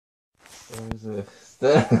What is it?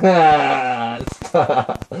 Stop!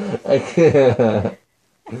 Stop! I can't.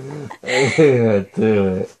 I can't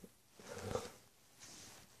do it.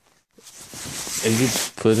 Are you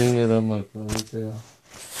putting it on my ponytail?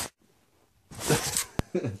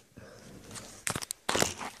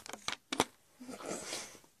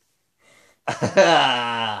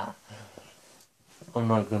 I'm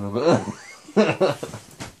not gonna.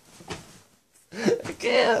 I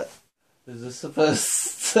can't. Is this supposed to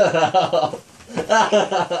stop?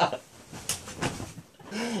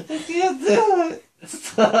 I can't do it.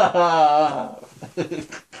 Stop.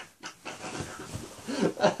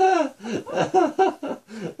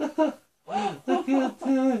 I can't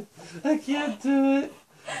do it. I can't do it.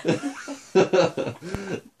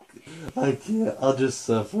 I can't. I'll just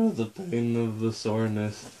suffer the pain of the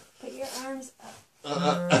soreness. Put your arms up.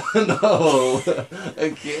 No, I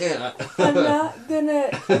can't. I'm not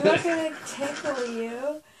gonna tickle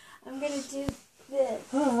you. I'm gonna do this.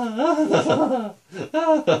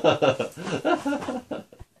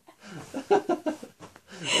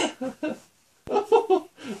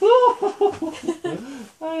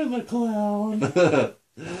 I'm a clown.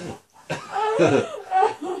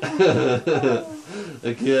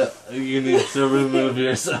 I can't. You need to remove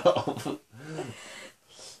yourself.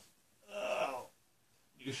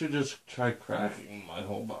 You should just try cracking my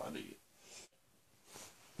whole body.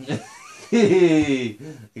 I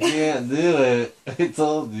can't do it. I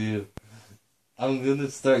told you. I'm gonna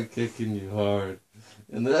start kicking you hard.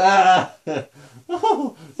 And then,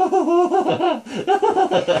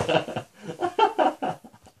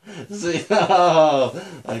 See, oh,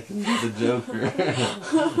 I can be the Joker.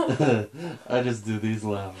 I just do these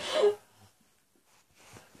loud.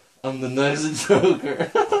 I'm the nice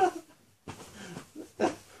Joker.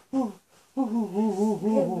 You're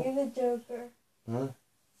the Joker. Huh?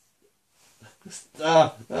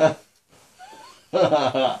 Stop.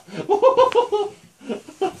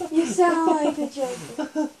 You sound like the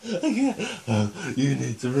Joker. I can't. You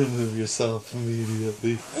need to remove yourself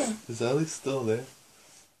immediately. Is Ellie still there?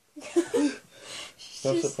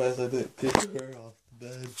 I'm surprised I didn't kick her off the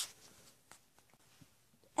bed.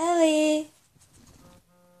 Ellie.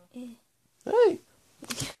 Hey.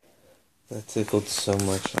 That tickled so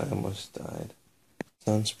much I almost died.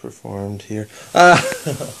 Stunts performed here. Ah!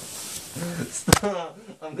 Stop!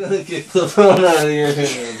 I'm gonna kick the phone out of your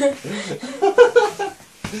hand.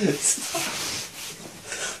 Stop!